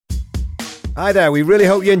Hi there, we really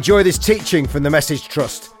hope you enjoy this teaching from the Message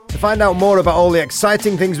Trust. To find out more about all the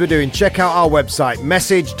exciting things we're doing, check out our website,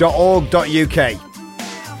 message.org.uk.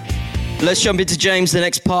 Let's jump into James, the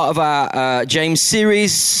next part of our James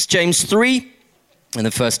series, James 3, and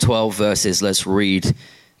the first 12 verses. Let's read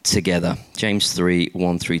together. James 3,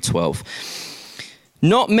 1 through 12.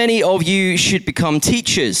 Not many of you should become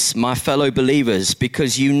teachers, my fellow believers,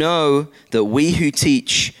 because you know that we who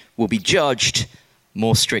teach will be judged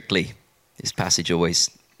more strictly. This passage always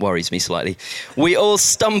worries me slightly. We all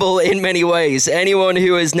stumble in many ways. Anyone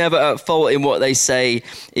who is never at fault in what they say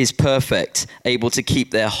is perfect, able to keep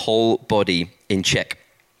their whole body in check.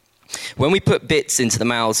 When we put bits into the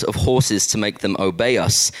mouths of horses to make them obey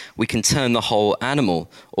us, we can turn the whole animal.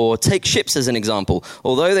 Or take ships as an example.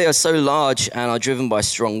 Although they are so large and are driven by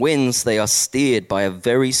strong winds, they are steered by a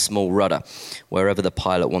very small rudder, wherever the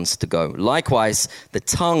pilot wants to go. Likewise, the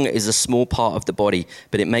tongue is a small part of the body,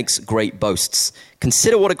 but it makes great boasts.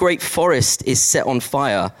 Consider what a great forest is set on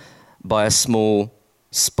fire by a small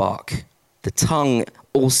spark. The tongue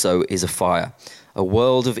also is a fire, a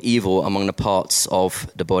world of evil among the parts of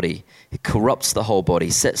the body. It corrupts the whole body,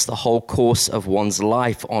 sets the whole course of one's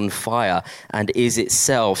life on fire, and is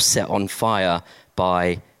itself set on fire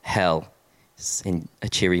by hell. It's in a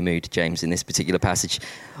cheery mood, James, in this particular passage.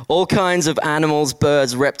 All kinds of animals,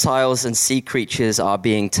 birds, reptiles, and sea creatures are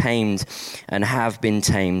being tamed and have been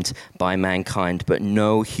tamed by mankind, but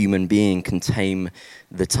no human being can tame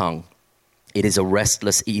the tongue. It is a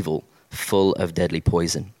restless evil, full of deadly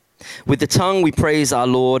poison. With the tongue we praise our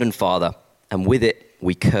Lord and Father, and with it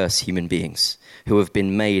we curse human beings who have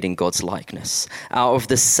been made in God's likeness. Out of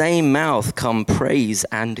the same mouth come praise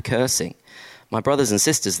and cursing. My brothers and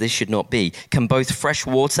sisters, this should not be. Can both fresh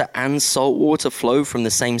water and salt water flow from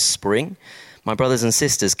the same spring? My brothers and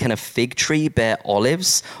sisters, can a fig tree bear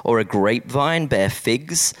olives or a grapevine bear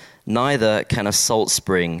figs? Neither can a salt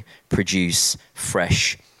spring produce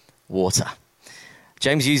fresh water.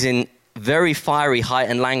 James using very fiery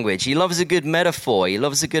heightened language. He loves a good metaphor. He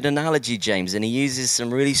loves a good analogy, James, and he uses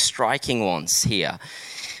some really striking ones here.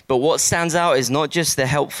 But what stands out is not just the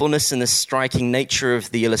helpfulness and the striking nature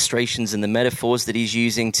of the illustrations and the metaphors that he's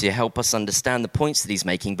using to help us understand the points that he's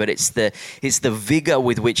making, but it's the vigor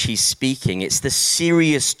with which he's speaking. It's the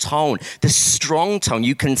serious tone, the strong tone.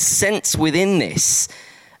 You can sense within this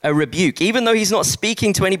a rebuke. Even though he's not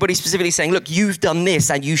speaking to anybody specifically saying, look, you've done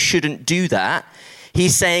this and you shouldn't do that.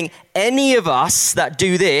 He's saying any of us that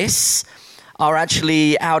do this are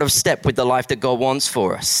actually out of step with the life that God wants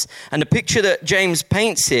for us. And the picture that James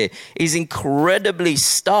paints here is incredibly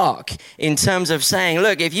stark in terms of saying,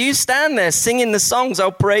 look, if you stand there singing the songs,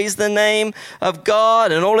 I'll praise the name of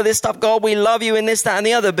God and all of this stuff, God, we love you in this, that, and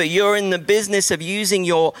the other, but you're in the business of using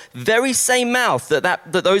your very same mouth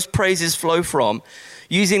that those praises flow from,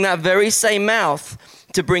 using that very same mouth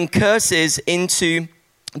to bring curses into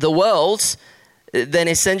the world, then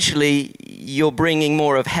essentially you're bringing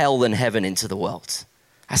more of hell than heaven into the world.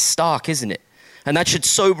 That's stark, isn't it? And that should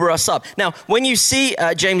sober us up. Now, when you see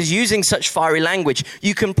James using such fiery language,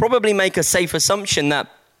 you can probably make a safe assumption that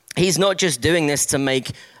he's not just doing this to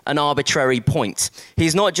make an arbitrary point.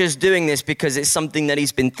 He's not just doing this because it's something that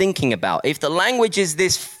he's been thinking about. If the language is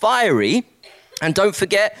this fiery, and don't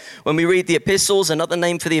forget, when we read the epistles, another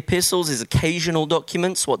name for the epistles is occasional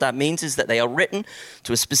documents. What that means is that they are written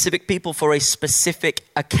to a specific people for a specific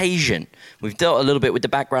occasion. We've dealt a little bit with the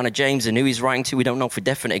background of James and who he's writing to. We don't know for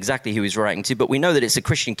definite exactly who he's writing to, but we know that it's a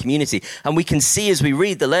Christian community. And we can see as we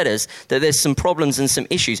read the letters that there's some problems and some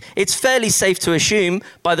issues. It's fairly safe to assume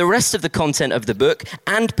by the rest of the content of the book,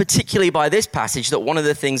 and particularly by this passage, that one of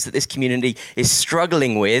the things that this community is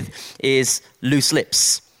struggling with is loose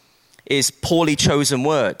lips, is poorly chosen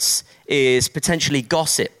words, is potentially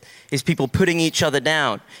gossip, is people putting each other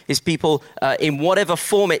down, is people in whatever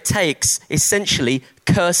form it takes, essentially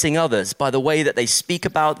cursing others by the way that they speak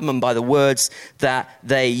about them and by the words that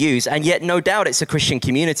they use. And yet, no doubt, it's a Christian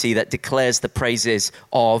community that declares the praises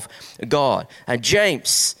of God. And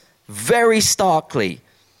James, very starkly,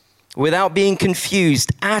 without being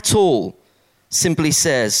confused at all, simply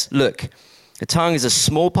says, look, the tongue is a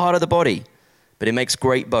small part of the body, but it makes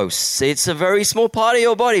great boasts. It's a very small part of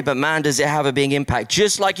your body, but man, does it have a big impact.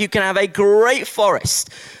 Just like you can have a great forest.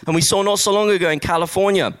 And we saw not so long ago in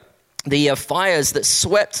California, the fires that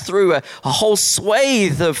swept through a whole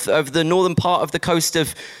swathe of the northern part of the coast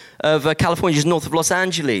of California, just north of Los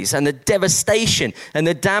Angeles, and the devastation and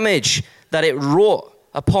the damage that it wrought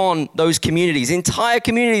upon those communities. Entire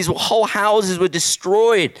communities, whole houses were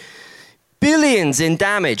destroyed. Billions in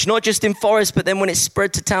damage, not just in forests, but then when it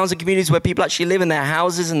spread to towns and communities where people actually live in their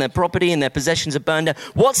houses and their property and their possessions are burned down.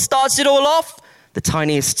 What starts it all off? The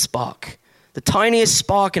tiniest spark. The tiniest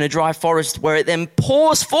spark in a dry forest where it then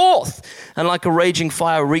pours forth and like a raging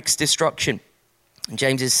fire wreaks destruction. And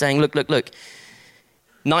James is saying, look.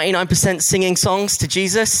 99% singing songs to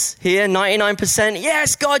Jesus here, 99%,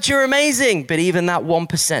 yes, God, you're amazing. But even that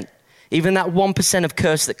 1% of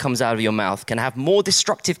curse that comes out of your mouth can have more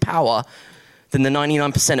destructive power than the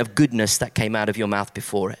 99% of goodness that came out of your mouth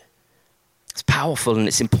before it. It's powerful, and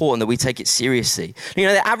it's important that we take it seriously. You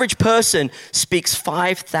know, the average person speaks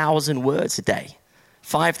 5,000 words a day.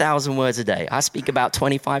 5,000 words a day. I speak about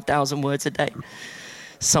 25,000 words a day.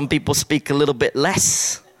 Some people speak a little bit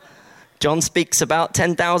less. John speaks about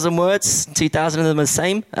 10,000 words. 2,000 of them are the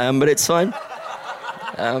same, but it's fine.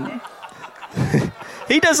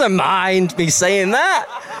 He doesn't mind me saying that.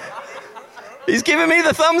 He's giving me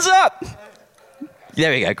the thumbs up.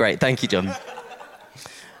 There we go. Great. Thank you, John.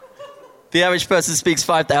 The average person speaks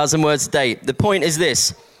 5,000 words a day. The point is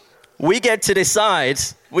this. We get to decide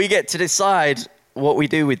what we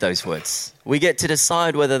do with those words. We get to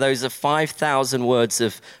decide whether those are 5,000 words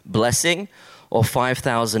of blessing or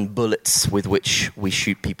 5,000 bullets with which we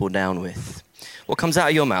shoot people down with. What comes out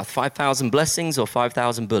of your mouth? 5,000 blessings or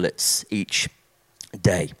 5,000 bullets each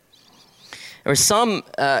day? There are some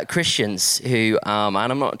Christians who, and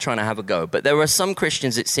I'm not trying to have a go, but there are some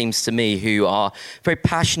Christians, it seems to me, who are very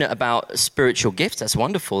passionate about spiritual gifts. That's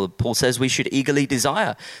wonderful. Paul says we should eagerly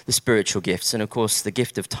desire the spiritual gifts. And of course, the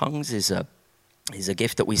gift of tongues is a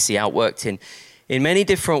gift that we see outworked in many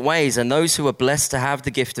different ways, and those who are blessed to have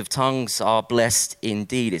the gift of tongues are blessed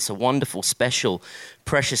indeed. It's a wonderful, special,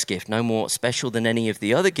 precious gift, no more special than any of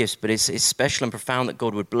the other gifts, but it's special and profound that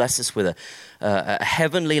God would bless us with a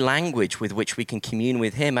heavenly language with which we can commune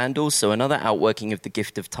with him, and also another outworking of the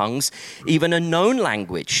gift of tongues, even a known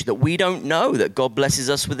language that we don't know, that God blesses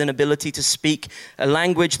us with an ability to speak a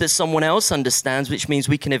language that someone else understands, which means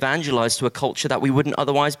we can evangelize to a culture that we wouldn't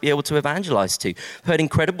otherwise be able to evangelize to. I've heard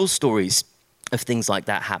incredible stories of things like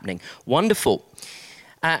that happening. Wonderful.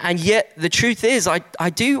 And yet the truth is, I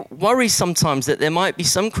do worry sometimes that there might be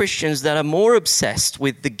some Christians that are more obsessed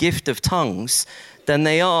with the gift of tongues than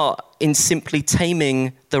they are in simply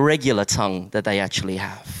taming the regular tongue that they actually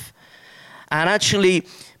have. And actually,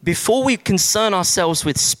 before we concern ourselves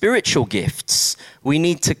with spiritual gifts, we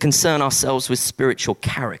need to concern ourselves with spiritual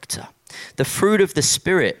character. The fruit of the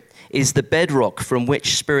Spirit is the bedrock from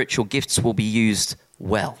which spiritual gifts will be used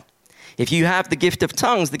well. If you have the gift of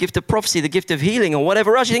tongues, the gift of prophecy, the gift of healing, or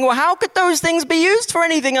whatever else, you think, well, how could those things be used for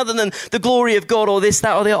anything other than the glory of God or this,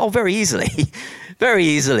 that, or the other? Oh, very easily. Very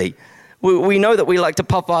easily. We know that we like to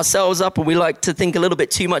puff ourselves up and we like to think a little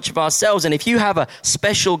bit too much of ourselves. And if you have a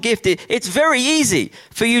special gift, it's very easy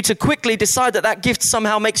for you to quickly decide that gift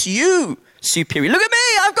somehow makes you superior. Look at me,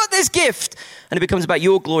 I've got this gift. And it becomes about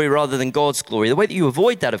your glory rather than God's glory. The way that you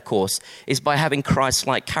avoid that, of course, is by having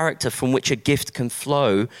Christ-like character from which a gift can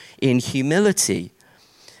flow in humility.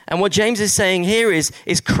 And what James is saying here is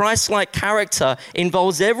Christ-like character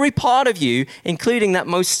involves every part of you, including that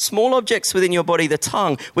most small objects within your body, the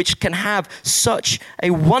tongue, which can have such a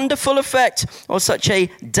wonderful effect or such a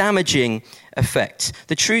damaging effect.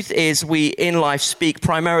 The truth is we in life speak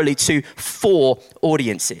primarily to 4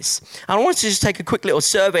 audiences. And I want to just take a quick little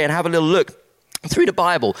survey and have a little look through the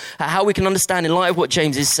Bible at how we can understand in light of what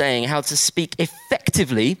James is saying, how to speak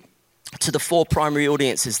effectively to the 4 primary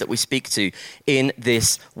audiences that we speak to in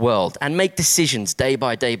this world and make decisions day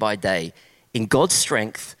by day by day. In God's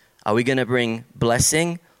strength, are we going to bring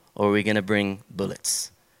blessing or are we going to bring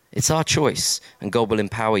bullets? It's our choice, and God will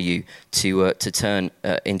empower you to turn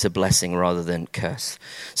into blessing rather than curse.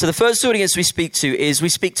 So the first audience we speak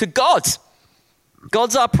to God.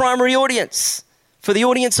 God's our primary audience. For the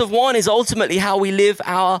audience of one is ultimately how we live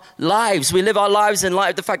our lives. We live our lives in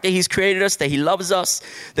light of the fact that he's created us, that he loves us,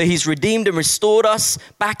 that he's redeemed and restored us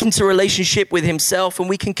back into relationship with himself, and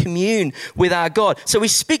we can commune with our God. So we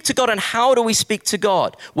speak to God, and how do we speak to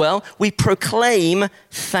God? Well, we proclaim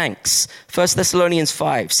thanks. 1 Thessalonians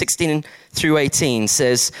 5, 16 through 18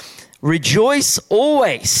 says, "Rejoice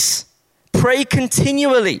always, pray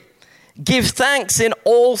continually. Give thanks in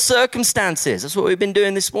all circumstances." That's what we've been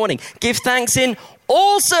doing this morning. Give thanks in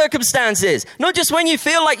all circumstances. Not just when you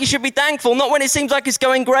feel like you should be thankful, not when it seems like it's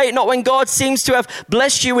going great, not when God seems to have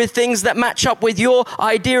blessed you with things that match up with your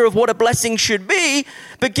idea of what a blessing should be,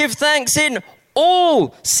 but give thanks in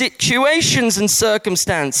all situations and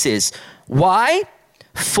circumstances. Why?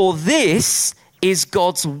 For this is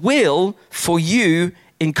God's will for you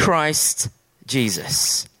in Christ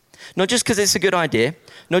Jesus. Not just because it's a good idea,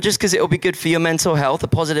 not just because it will be good for your mental health, a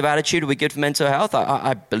positive attitude will be good for mental health.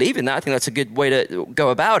 I believe in that. I think that's a good way to go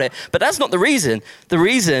about it. But that's not the reason. The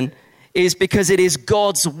reason is because it is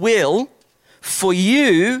God's will for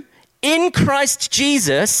you in Christ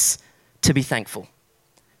Jesus to be thankful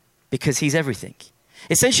because he's everything.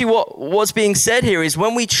 Essentially what's being said here is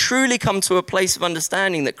when we truly come to a place of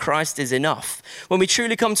understanding that Christ is enough, when we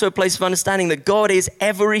truly come to a place of understanding that God is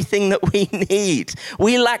everything that we need,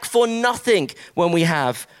 we lack for nothing when we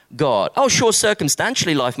have God. Oh, sure,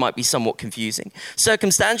 circumstantially life might be somewhat confusing.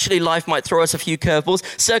 Circumstantially life might throw us a few curveballs.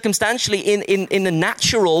 Circumstantially in the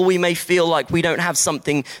natural we may feel like we don't have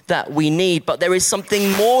something that we need, but there is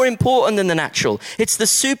something more important than the natural. It's the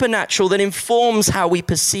supernatural that informs how we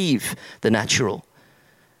perceive the natural.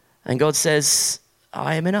 And God says,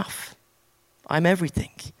 I am enough. I'm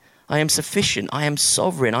everything. I am sufficient. I am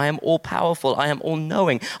sovereign. I am all powerful. I am all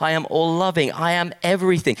knowing. I am all loving. I am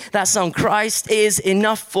everything. That song, Christ is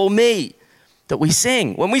enough for me, that we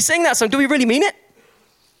sing. When we sing that song, do we really mean it?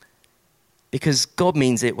 Because God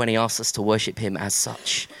means it when he asks us to worship him as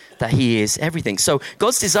such, that he is everything. So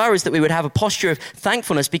God's desire is that we would have a posture of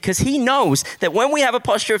thankfulness because he knows that when we have a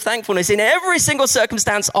posture of thankfulness in every single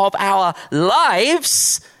circumstance of our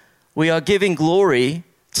lives, we are giving glory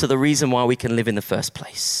to the reason why we can live in the first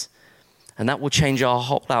place. And that will change our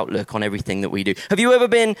whole outlook on everything that we do. Have you ever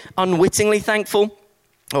been unwittingly thankful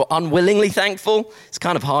or unwillingly thankful? It's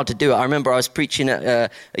kind of hard to do it. I remember I was preaching at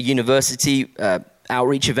a university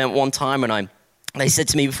outreach event one time, and they said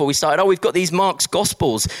to me before we started, we've got these Mark's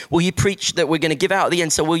Gospels. Will you preach that we're going to give out at the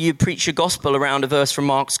end? So will you preach your gospel around a verse from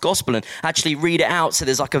Mark's Gospel and actually read it out so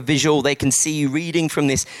there's like a visual, they can see you reading from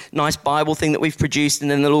this nice Bible thing that we've produced,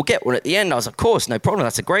 and then they'll all get one at the end. I was like, of course, no problem.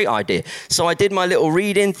 That's a great idea. So I did my little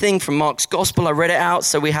read-in thing from Mark's Gospel. I read it out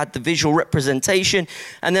so we had the visual representation,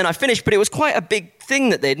 and then I finished, but it was quite a big thing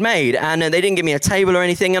that they'd made, and they didn't give me a table or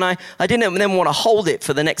anything, and I didn't then want to hold it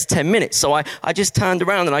for the next 10 minutes, so I just turned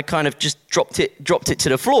around and I kind of just dropped it to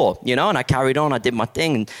the floor, and I carried on. I did my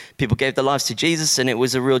thing, and people gave their lives to Jesus, and it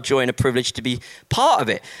was a real joy and a privilege to be part of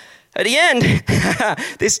it. At the end,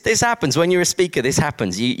 this happens. When you're a speaker, this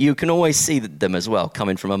happens. You can always see them as well,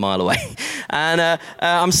 coming from a mile away. And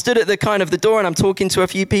I'm stood at the door, and I'm talking to a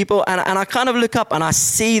few people, and I kind of look up, and I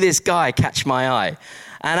see this guy catch my eye.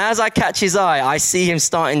 And as I catch his eye, I see him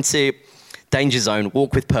starting to, danger zone,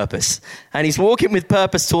 walk with purpose. And he's walking with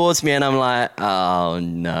purpose towards me, and I'm like, oh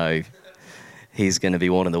no. He's going to be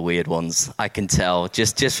one of the weird ones. I can tell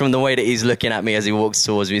just from the way that he's looking at me as he walks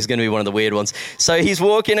towards me. He's going to be one of the weird ones. So he's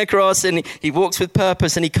walking across, and he walks with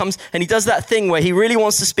purpose, and he comes and he does that thing where he really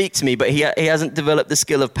wants to speak to me, but he hasn't developed the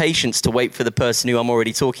skill of patience to wait for the person who I'm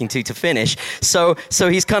already talking to finish. So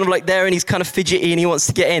he's kind of like there, and he's kind of fidgety, and he wants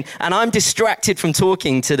to get in. And I'm distracted from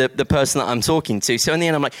talking to the person that I'm talking to. So in the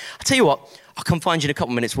end, I'm like, I'll tell you what, I'll come find you in a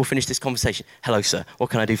couple of minutes. We'll finish this conversation. Hello, sir. What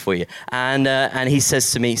can I do for you? And he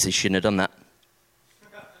says to me, he says, shouldn't have done that.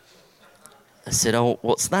 I said, oh,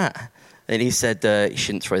 what's that? And he said, you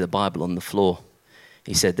shouldn't throw the Bible on the floor.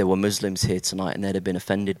 He said, there were Muslims here tonight and they'd have been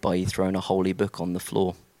offended by you throwing a holy book on the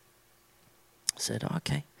floor. I said, oh,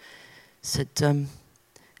 okay. He said,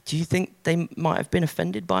 do you think they might have been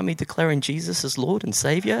offended by me declaring Jesus as Lord and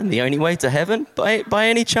Savior and the only way to heaven by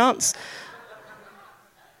any chance?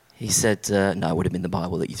 He said, no, it would have been the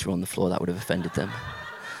Bible that you threw on the floor. That would have offended them.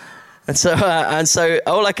 And so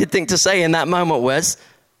all I could think to say in that moment was,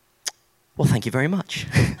 well, thank you very much.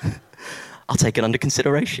 I'll take it under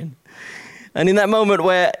consideration. And in that moment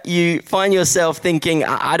where you find yourself thinking,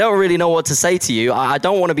 I don't really know what to say to you. I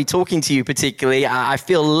don't want to be talking to you particularly. I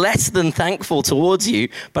feel less than thankful towards you,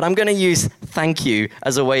 but I'm going to use thank you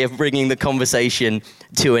as a way of bringing the conversation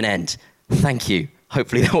to an end. Thank you.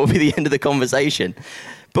 Hopefully that will be the end of the conversation.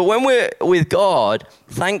 But when we're with God,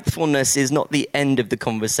 thankfulness is not the end of the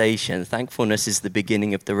conversation. Thankfulness is the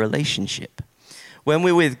beginning of the relationship. When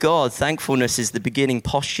we're with God, thankfulness is the beginning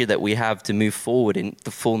posture that we have to move forward in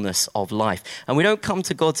the fullness of life. And we don't come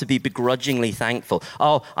to God to be begrudgingly thankful.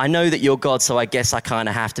 Oh, I know that you're God, so I guess I kind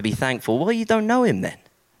of have to be thankful. Well, you don't know him then.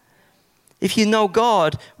 If you know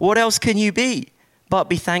God, what else can you be but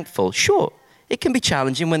be thankful? Sure, it can be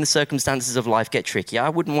challenging when the circumstances of life get tricky. I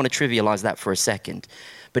wouldn't want to trivialize that for a second.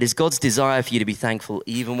 But it's God's desire for you to be thankful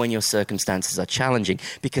even when your circumstances are challenging,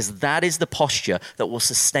 because that is the posture that will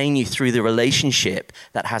sustain you through the relationship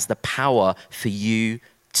that has the power for you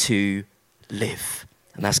to live.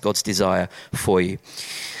 And that's God's desire for you.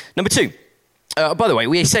 Number two, By the way,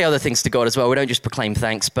 we say other things to God as well. We don't just proclaim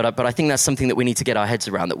thanks, but I think that's something that we need to get our heads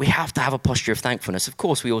around, that we have to have a posture of thankfulness. Of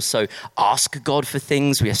course, we also ask God for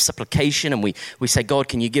things. We have supplication, and we say, God,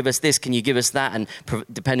 can you give us this? Can you give us that? And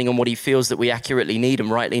depending on what he feels that we accurately need and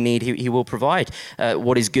rightly need, he will provide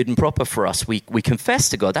what is good and proper for us. We confess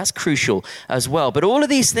to God. That's crucial as well. But all of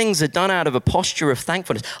these things are done out of a posture of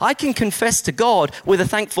thankfulness. I can confess to God with a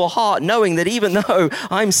thankful heart, knowing that even though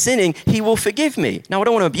I'm sinning, he will forgive me. Now, I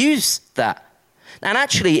don't want to abuse that. And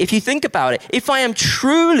actually, if you think about it, if I am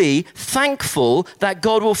truly thankful that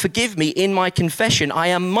God will forgive me in my confession, I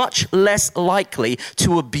am much less likely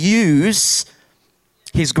to abuse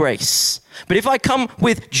his grace. But if I come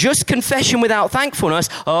with just confession without thankfulness,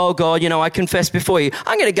 oh God, I confess before you,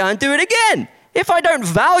 I'm going to go and do it again. If I don't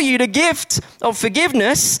value the gift of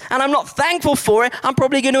forgiveness and I'm not thankful for it, I'm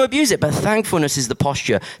probably going to abuse it. But thankfulness is the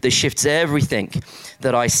posture that shifts everything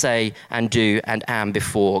that I say and do and am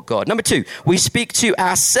before God. Number 2, we speak to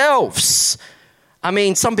ourselves. I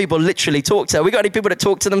mean, some people literally talk to. We got any people that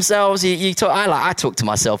talk to themselves? You talk. I talk to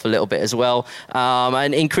myself a little bit as well.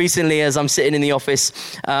 And increasingly, as I'm sitting in the office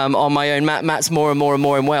on my own, Matt's more and more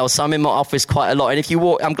in Wales, so I'm in my office quite a lot. And if you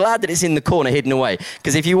walk, I'm glad that it's in the corner, hidden away,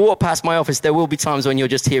 because if you walk past my office, there will be times when you'll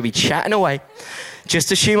just hear me chatting away.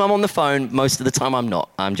 Just assume I'm on the phone. Most of the time, I'm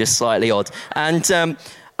not. I'm just slightly odd. And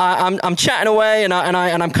I'm chatting away and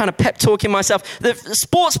I'm kind of pep talking myself. The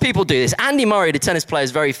sports people do this. Andy Murray, the tennis player, is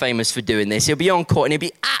very famous for doing this. He'll be on court and he'll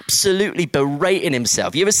be absolutely berating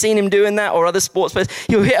himself. You ever seen him doing that, or other sports players?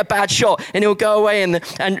 He'll hit a bad shot and he'll go away and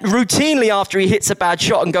routinely after he hits a bad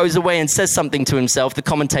shot and goes away and says something to himself, the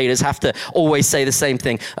commentators have to always say the same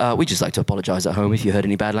thing. We'd just like to apologize at home if you heard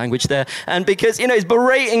any bad language there. And because, he's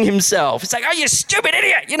berating himself. It's like, oh, you stupid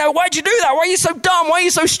idiot. Why'd you do that? Why are you so dumb? Why are you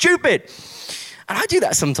so stupid? And I do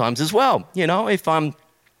that sometimes as well. If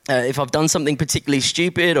I've done something particularly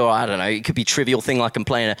stupid, or I don't know, it could be a trivial thing like I'm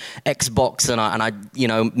playing an Xbox and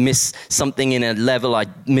I miss something in a level, I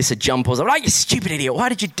miss a jump, or something. Oh, you stupid idiot, why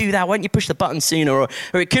did you do that? Why didn't you push the button sooner? Or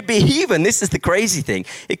it could be even, this is the crazy thing,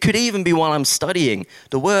 it could even be while I'm studying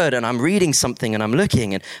the word and I'm reading something and I'm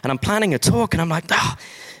looking and I'm planning a talk and I'm like, Ben,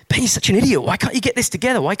 you're such an idiot. Why can't you get this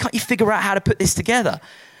together? Why can't you figure out how to put this together?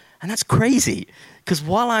 And that's crazy, because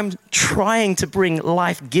while I'm trying to bring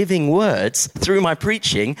life-giving words through my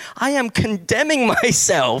preaching, I am condemning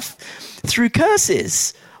myself through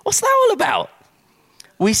curses. What's that all about?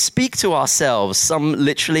 We speak to ourselves, some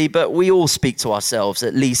literally, but we all speak to ourselves,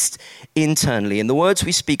 at least internally. And the words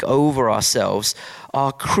we speak over ourselves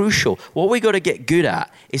are crucial. What we got to get good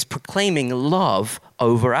at is proclaiming love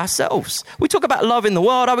over ourselves. We talk about love in the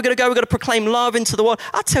world. We're going to proclaim love into the world.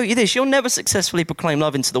 I'll tell you this, you'll never successfully proclaim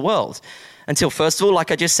love into the world until, first of all,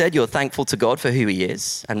 like I just said, you're thankful to God for who he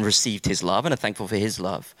is and received his love and are thankful for his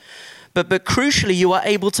love. But crucially, you are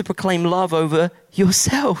able to proclaim love over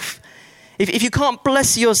yourself. If you can't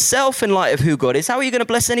bless yourself in light of who God is, how are you going to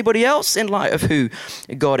bless anybody else in light of who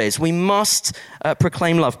God is? We must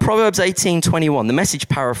proclaim love. Proverbs 18:21, the Message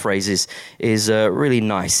paraphrase is really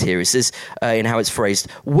nice here. It says, in how it's phrased,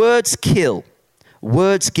 words kill,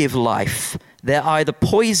 words give life. They're either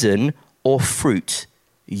poison or fruit.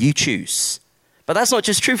 You choose. But that's not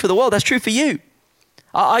just true for the world, that's true for you.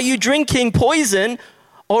 Are you drinking poison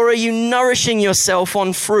or are you nourishing yourself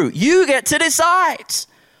on fruit? You get to decide.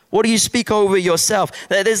 What do you speak over yourself?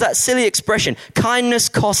 There's that silly expression, kindness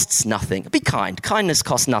costs nothing. Be kind. Kindness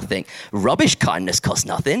costs nothing. Rubbish kindness costs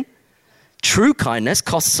nothing. True kindness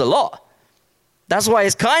costs a lot. That's why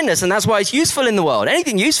it's kindness, and that's why it's useful in the world.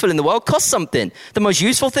 Anything useful in the world costs something. The most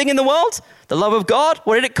useful thing in the world, the love of God.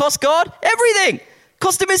 What did it cost God? Everything.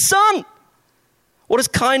 Cost him his son. What does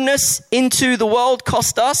kindness into the world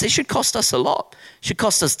cost us? It should cost us a lot. It should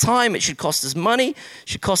cost us time. It should cost us money. It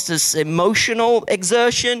should cost us emotional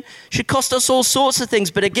exertion. It should cost us all sorts of things.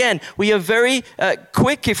 But again, we are very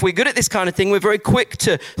quick, if we're good at this kind of thing, we're very quick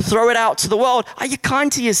to throw it out to the world. Are you kind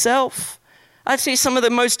to yourself? Actually, some of the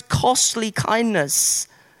most costly kindness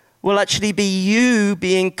will actually be you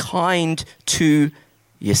being kind to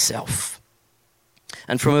yourself.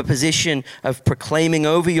 And from a position of proclaiming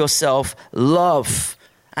over yourself love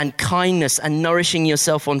and kindness and nourishing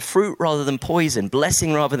yourself on fruit rather than poison,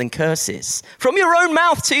 blessing rather than curses, from your own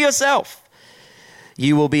mouth to yourself,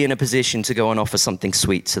 you will be in a position to go and offer something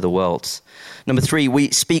sweet to the world. Number 3,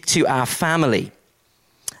 we speak to our family.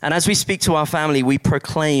 And as we speak to our family, we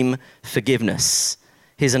proclaim forgiveness.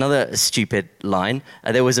 Here's another stupid line.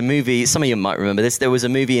 There was a movie, some of you might remember this, there was a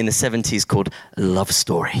movie in the 70s called Love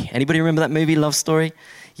Story. Anybody remember that movie, Love Story?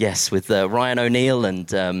 Yes, with Ryan O'Neal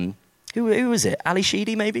and, who was it? Ali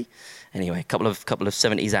Sheedy, maybe? Anyway, a couple of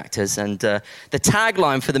 70s actors. And the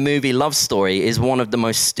tagline for the movie Love Story is one of the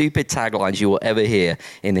most stupid taglines you will ever hear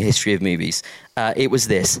in the history of movies. It was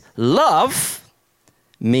this: love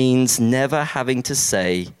means never having to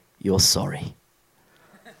say you're sorry.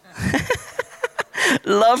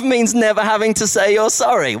 Love means never having to say you're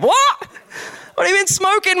sorry. What? What have you been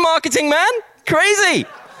smoking, marketing man? Crazy.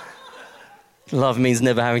 Love means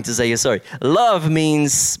never having to say you're sorry. Love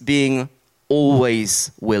means being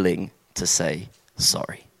always willing to say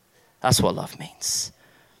sorry. That's what love means.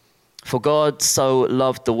 For God so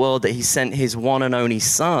loved the world that he sent his one and only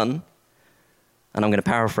son, and I'm going to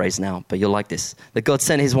paraphrase now, but you'll like this, that God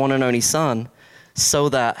sent his one and only son so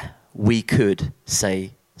that we could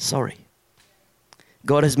say sorry.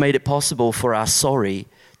 God has made it possible for our sorry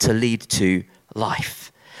to lead to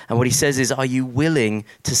life. And what he says is, are you willing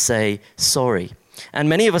to say sorry? And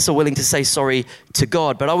many of us are willing to say sorry to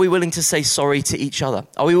God, but are we willing to say sorry to each other?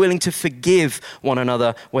 Are we willing to forgive one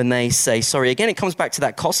another when they say sorry? Again, it comes back to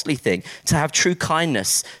that costly thing. To have true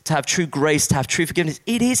kindness, to have true grace, to have true forgiveness,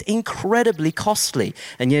 it is incredibly costly.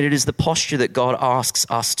 And yet it is the posture that God asks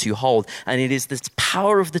us to hold. And it is the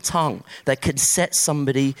power of the tongue that can set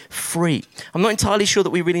somebody free. I'm not entirely sure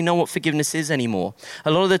that we really know what forgiveness is anymore.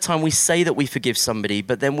 A lot of the time we say that we forgive somebody,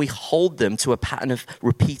 but then we hold them to a pattern of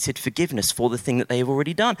repeated forgiveness for the thing that they have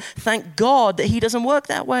already done. Thank God that he doesn't work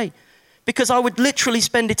that way, because I would literally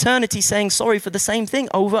spend eternity saying sorry for the same thing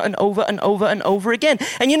over and over and over and over again.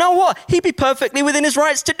 And you know what? He'd be perfectly within his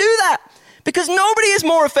rights to do that, because nobody is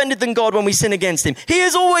more offended than God when we sin against him. He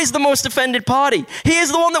is always the most offended party. He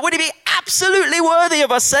is the one that would be absolutely worthy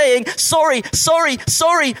of us saying sorry, sorry,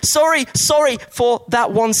 sorry, sorry, sorry for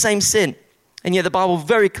that one same sin. And yet the Bible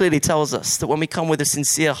very clearly tells us that when we come with a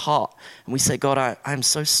sincere heart and we say, God, I'm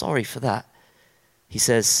so sorry for that, he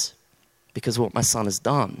says, because what my son has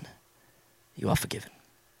done, you are forgiven.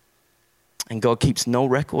 And God keeps no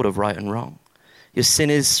record of right and wrong. Your sin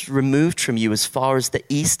is removed from you as far as the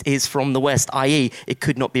east is from the west, i.e., it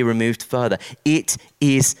could not be removed further. It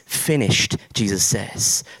is finished, Jesus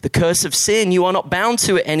says. The curse of sin, you are not bound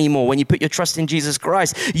to it anymore when you put your trust in Jesus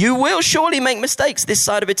Christ. You will surely make mistakes this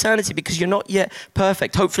side of eternity because you're not yet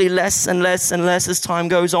perfect. Hopefully less and less and less as time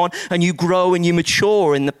goes on and you grow and you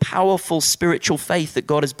mature in the powerful spiritual faith that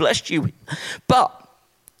God has blessed you with. But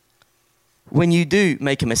when you do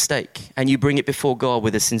make a mistake and you bring it before God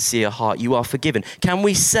with a sincere heart, you are forgiven. Can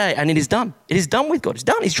we say, and it is done. It is done with God. It's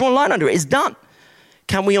done. He's drawn a line under it. It's done.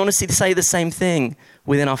 Can we honestly say the same thing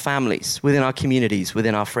within our families, within our communities,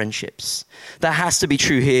 within our friendships? That has to be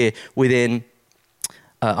true here within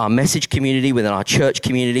our message community, within our church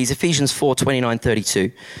communities. Ephesians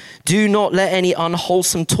 4:29-32. Do not let any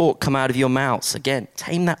unwholesome talk come out of your mouths. Again,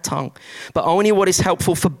 tame that tongue. But only what is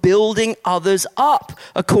helpful for building others up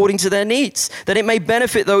according to their needs, that it may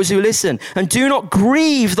benefit those who listen. And do not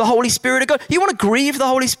grieve the Holy Spirit of God. You want to grieve the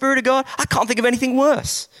Holy Spirit of God? I can't think of anything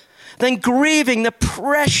worse than grieving the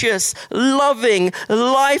precious, loving,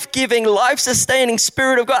 life-giving, life-sustaining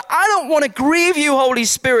Spirit of God. I don't want to grieve you, Holy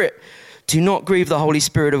Spirit. Do not grieve the Holy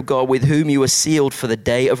Spirit of God, with whom you are sealed for the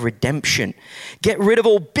day of redemption. Get rid of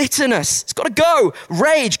all bitterness. It's got to go.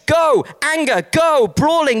 Rage, go. Anger, go.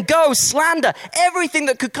 Brawling, go. Slander. Everything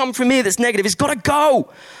that could come from here that's negative has got to go,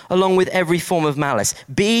 along with every form of malice.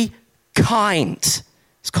 Be kind.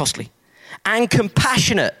 It's costly. And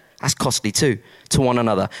compassionate. That's costly too, to one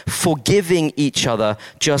another. Forgiving each other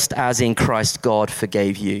just as in Christ God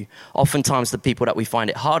forgave you. Oftentimes the people that we find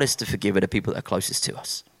it hardest to forgive are the people that are closest to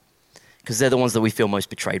us, because they're the ones that we feel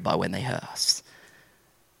most betrayed by when they hurt us.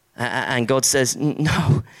 And God says,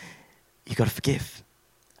 no, you got to forgive,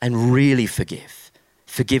 and really forgive.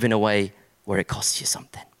 Forgive in a way where it costs you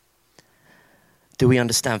something. Do we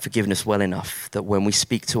understand forgiveness well enough that when we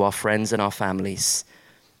speak to our friends and our families,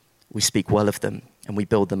 we speak well of them and we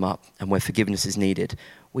build them up, and where forgiveness is needed,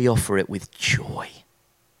 we offer it with joy,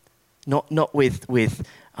 not with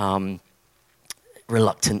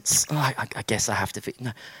reluctance. Oh, I guess I have to.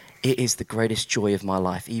 No. It is the greatest joy of my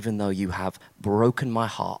life, even though you have broken my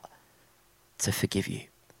heart, to forgive you.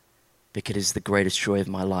 Because it is the greatest joy of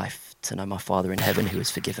my life to know my Father in heaven who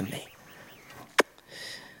has forgiven me.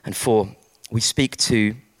 And 4, we speak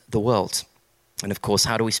to the world. And of course,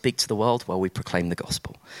 how do we speak to the world? Well, we proclaim the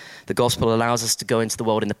gospel. The gospel allows us to go into the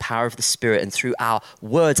world in the power of the Spirit, and through our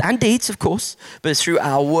words and deeds, of course, but through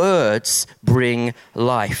our words bring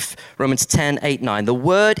life. Romans 10:8-9. The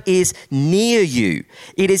word is near you.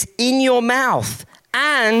 It is in your mouth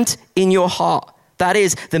and in your heart. That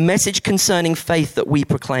is the message concerning faith that we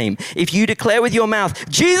proclaim. If you declare with your mouth,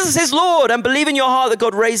 Jesus is Lord, and believe in your heart that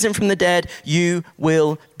God raised him from the dead, you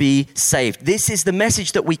will be saved. This is the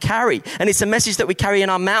message that we carry. And it's a message that we carry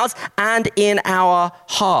in our mouths and in our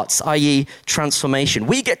hearts, i.e. transformation.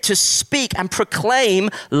 We get to speak and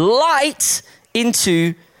proclaim light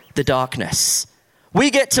into the darkness. We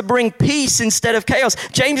get to bring peace instead of chaos.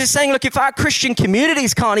 James is saying, look, if our Christian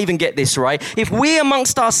communities can't even get this right, if we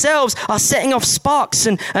amongst ourselves are setting off sparks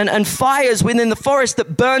and fires within the forest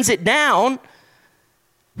that burns it down,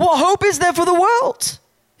 what hope is there for the world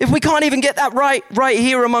if we can't even get that right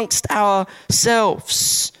here amongst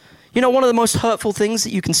ourselves? You know, one of the most hurtful things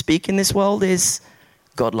that you can speak in this world is,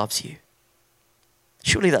 God loves you.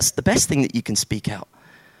 Surely that's the best thing that you can speak out.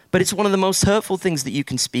 But it's one of the most hurtful things that you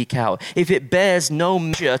can speak out if it bears no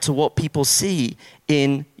measure to what people see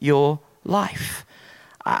in your life.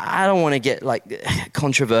 I don't want to get like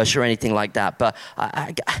controversial or anything like that, but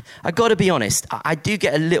I got to be honest. I do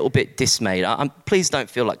get a little bit dismayed. Please don't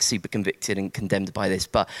feel like super convicted and condemned by this,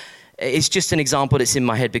 but it's just an example that's in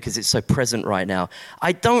my head because it's so present right now.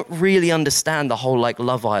 I don't really understand the whole like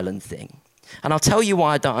Love Island thing. And I'll tell you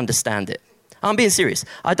why I don't understand it. I'm being serious.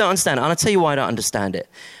 I don't understand it. And I'll tell you why I don't understand it.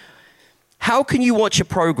 How can you watch a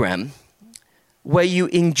program where you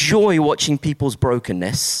enjoy watching people's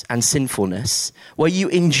brokenness and sinfulness, where you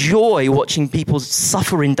enjoy watching people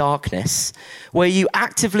suffer in darkness, where you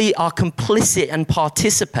actively are complicit and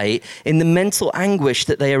participate in the mental anguish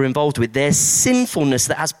that they are involved with, their sinfulness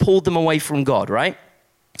that has pulled them away from God, right?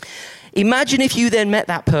 Imagine if you then met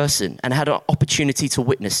that person and had an opportunity to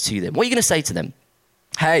witness to them. What are you going to say to them?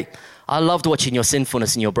 Hey, I loved watching your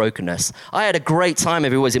sinfulness and your brokenness. I had a great time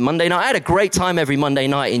Monday night? I had a great time every Monday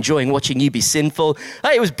night enjoying watching you be sinful.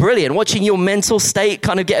 Hey, it was brilliant watching your mental state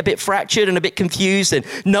kind of get a bit fractured and a bit confused and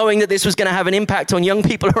knowing that this was going to have an impact on young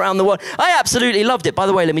people around the world. I absolutely loved it. By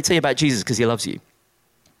the way, let me tell you about Jesus because he loves you.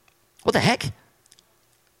 What the heck?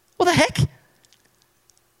 What the heck?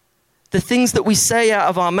 The things that we say out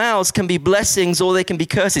of our mouths can be blessings or they can be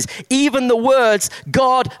curses. Even the words,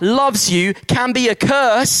 God loves you, can be a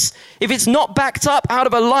curse if it's not backed up out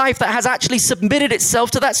of a life that has actually submitted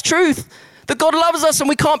itself to that truth. That God loves us and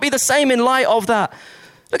we can't be the same in light of that.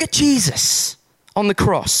 Look at Jesus on the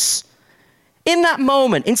cross. In that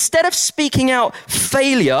moment, instead of speaking out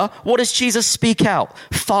failure, what does Jesus speak out?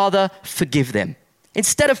 Father, forgive them.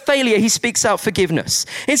 Instead of failure, he speaks out forgiveness.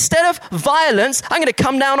 Instead of violence, I'm going to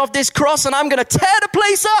come down off this cross and I'm going to tear the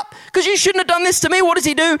place up because you shouldn't have done this to me. What does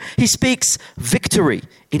he do? He speaks victory.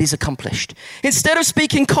 It is accomplished. Instead of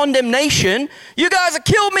speaking condemnation, you guys have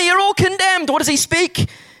killed me. You're all condemned. What does he speak?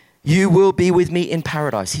 You will be with me in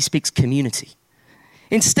paradise. He speaks community.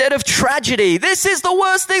 Instead of tragedy, this is the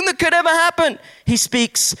worst thing that could ever happen. He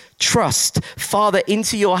speaks trust. Father,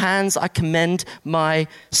 into your hands I commend my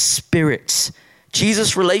spirit.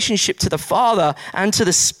 Jesus' relationship to the Father and to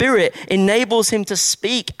the Spirit enables him to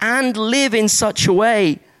speak and live in such a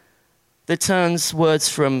way that turns words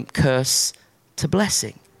from curse to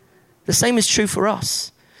blessing. The same is true for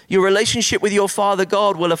us. Your relationship with your Father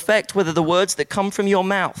God will affect whether the words that come from your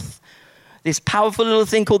mouth, this powerful little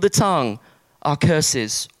thing called the tongue, are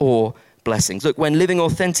curses or blessings. Look, when living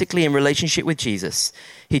authentically in relationship with Jesus,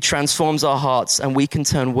 he transforms our hearts and we can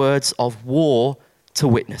turn words of war to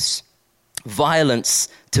witness. Violence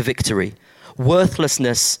to victory,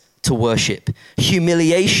 worthlessness to worship,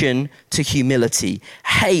 humiliation to humility,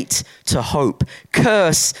 hate to hope,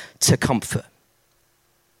 curse to comfort.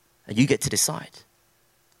 And you get to decide.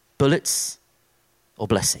 Bullets or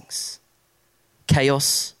blessings,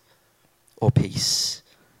 chaos or peace.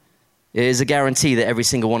 It is a guarantee that every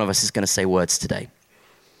single one of us is going to say words today.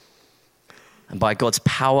 And by God's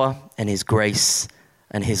power and his grace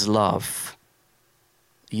and his love,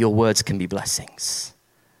 your words can be blessings.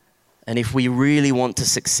 And if we really want to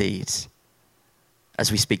succeed, as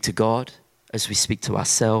we speak to God, as we speak to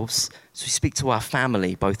ourselves, as we speak to our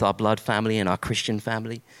family, both our blood family and our Christian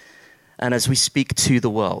family, and as we speak to the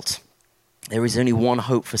world, there is only one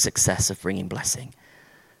hope for success of bringing blessing.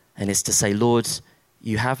 And it's to say, Lord,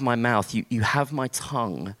 you have my mouth, you have my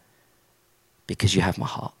tongue because you have my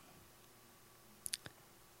heart.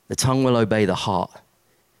 The tongue will obey the heart.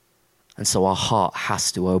 And so our heart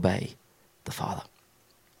has to obey the Father.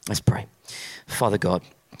 Let's pray. Father God,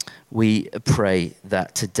 we pray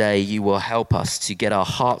that today you will help us to get our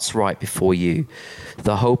hearts right before you.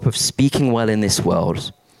 The hope of speaking well in this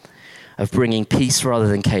world, of bringing peace rather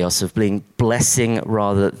than chaos, of being blessing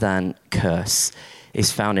rather than curse,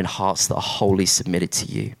 is found in hearts that are wholly submitted to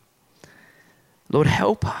you. Lord,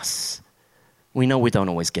 help us. We know we don't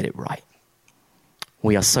always get it right.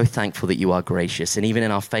 We are so thankful that you are gracious. And even in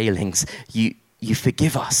our failings, you you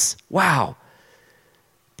forgive us. Wow.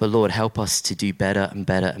 But Lord, help us to do better and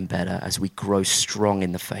better and better as we grow strong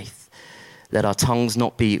in the faith. Let our tongues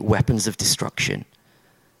not be weapons of destruction,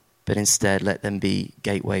 but instead let them be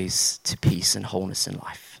gateways to peace and wholeness in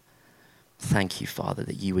life. Thank you, Father,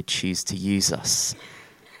 that you would choose to use us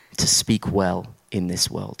to speak well in this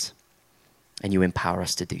world, and you empower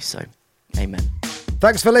us to do so. Amen.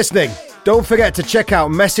 Thanks for listening. Don't forget to check out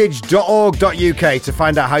message.org.uk to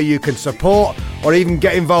find out how you can support or even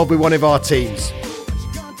get involved with one of our teams.